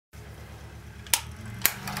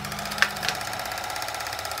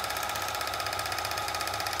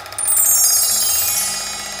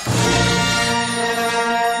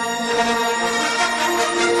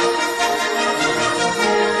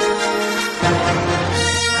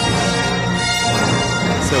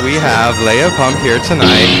So we have Leah Pump here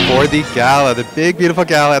tonight for the gala, the big, beautiful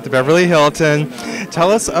gala at the Beverly Hilton. Tell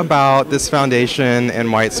us about this foundation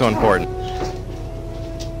and why it's so important.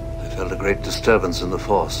 I felt a great disturbance in the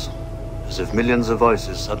force, as if millions of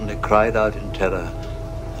voices suddenly cried out in terror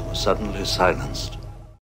and were suddenly silenced.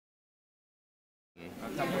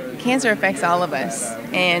 Cancer affects all of us,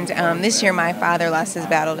 and this year my father lost his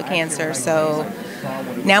battle to cancer, so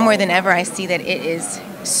now more than ever I see that it is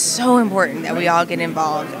so important that we all get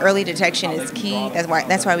involved. Early detection is key.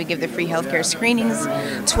 That's why we give the free healthcare screenings.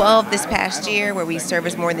 12 this past year, where we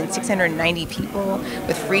serviced more than 690 people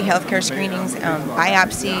with free healthcare screenings,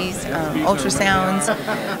 biopsies, ultrasounds.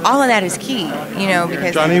 All of that is key, you know,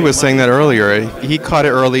 because Johnny was saying that earlier. He caught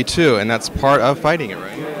it early too, and that's part of fighting it,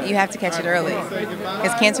 right? you have to catch it early,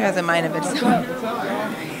 because cancer has a mind of its own.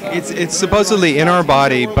 It's supposedly in our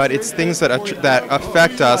body, but it's things that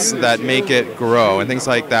affect us that make it grow and things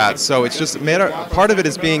like that. So it's just part of it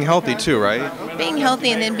is being healthy too, right? Being healthy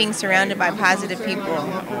and then being surrounded by positive people.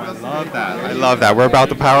 Oh, I love that. I love that. We're about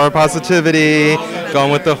the power of positivity,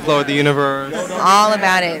 going with the flow of the universe. All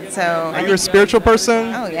about it. So. Are you a spiritual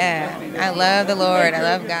person? Oh yeah. I love the Lord. I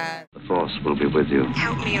love God. The force will be with you.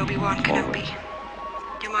 Help me, Obi-Wan Kenobi.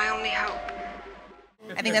 You're my only hope.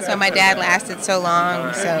 I think that's why my dad lasted so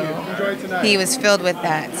long, so he was filled with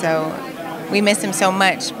that. So we miss him so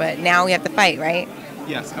much, but now we have to fight, right?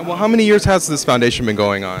 Yes. Well, how many years has this foundation been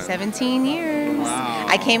going on? 17 years. Wow.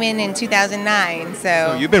 I came in 2009,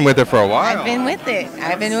 So you've been with it for a while. I've been with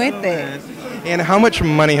it. And how much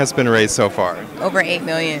money has been raised so far? Over $8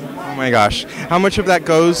 million. Oh my gosh. How much of that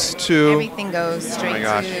goes to? Everything goes straight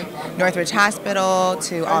to Northridge Hospital,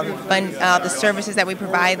 to all the services that we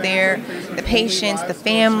provide there, the patients, the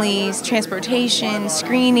families, transportation,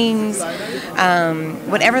 screenings,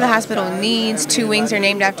 whatever the hospital needs. 2 wings are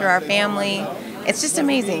named after our family. It's just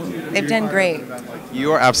amazing. They've done great.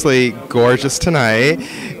 You are absolutely gorgeous tonight.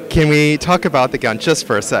 Can we talk about the gown just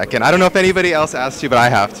for a second? I don't know if anybody else asked you, but I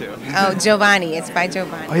have to. Oh, Giovanni. It's by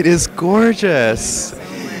Giovanni. Oh, it is gorgeous.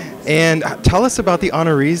 And tell us about the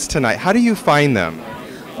honorees tonight. How do you find them?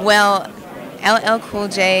 Well, LL Cool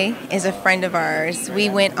J is a friend of ours. We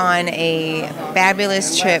went on a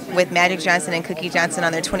fabulous trip with Magic Johnson and Cookie Johnson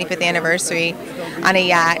on their 25th anniversary on a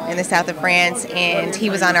yacht in the south of France, and he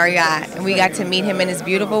was on our yacht. And we got to meet him and his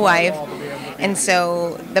beautiful wife. And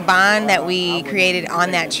so the bond that we created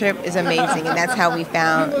on that trip is amazing, and that's how we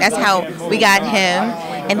got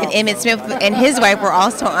him. And then Emmett Smith and his wife were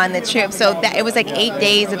also on the trip. So it was like 8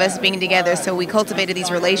 days of us being together. So we cultivated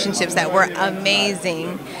these relationships that were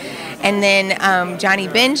amazing. And then Johnny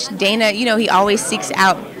Bench, Dana, you know, he always seeks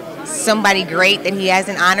out somebody great that he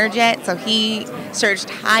hasn't honored yet. So he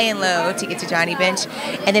searched high and low to get to Johnny Bench.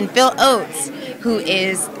 And then Phil Oates, who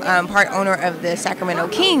is part owner of the Sacramento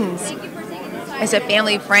Kings, is a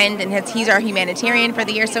family friend, and he's our humanitarian for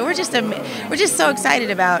the year. So we're just so excited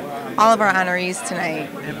about all of our honorees tonight.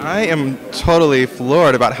 And I am totally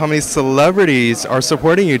floored about how many celebrities are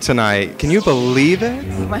supporting you tonight. Can you believe it?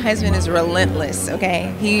 My husband is relentless,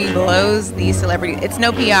 okay? He blows these celebrities. It's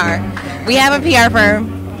no PR. We have a PR firm,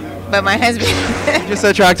 but my husband... You just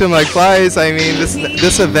attract him like flies. I mean,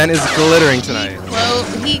 this event is glittering tonight.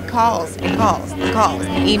 He calls and calls and calls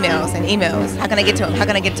and emails. How can I get to him? How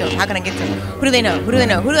can I get to him? How can I get to him? Who do they know? Who do they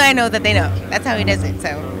know? Who do I know that they know? That's how he does it. So.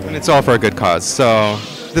 And it's all for a good cause. So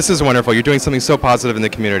this is wonderful. You're doing something so positive in the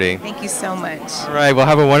community. Thank you so much. All right. Well,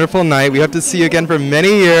 have a wonderful night. We hope to see you again for many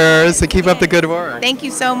years. So keep up the good work. Thank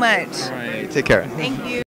you so much. All right. Take care. Thank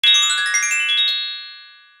you.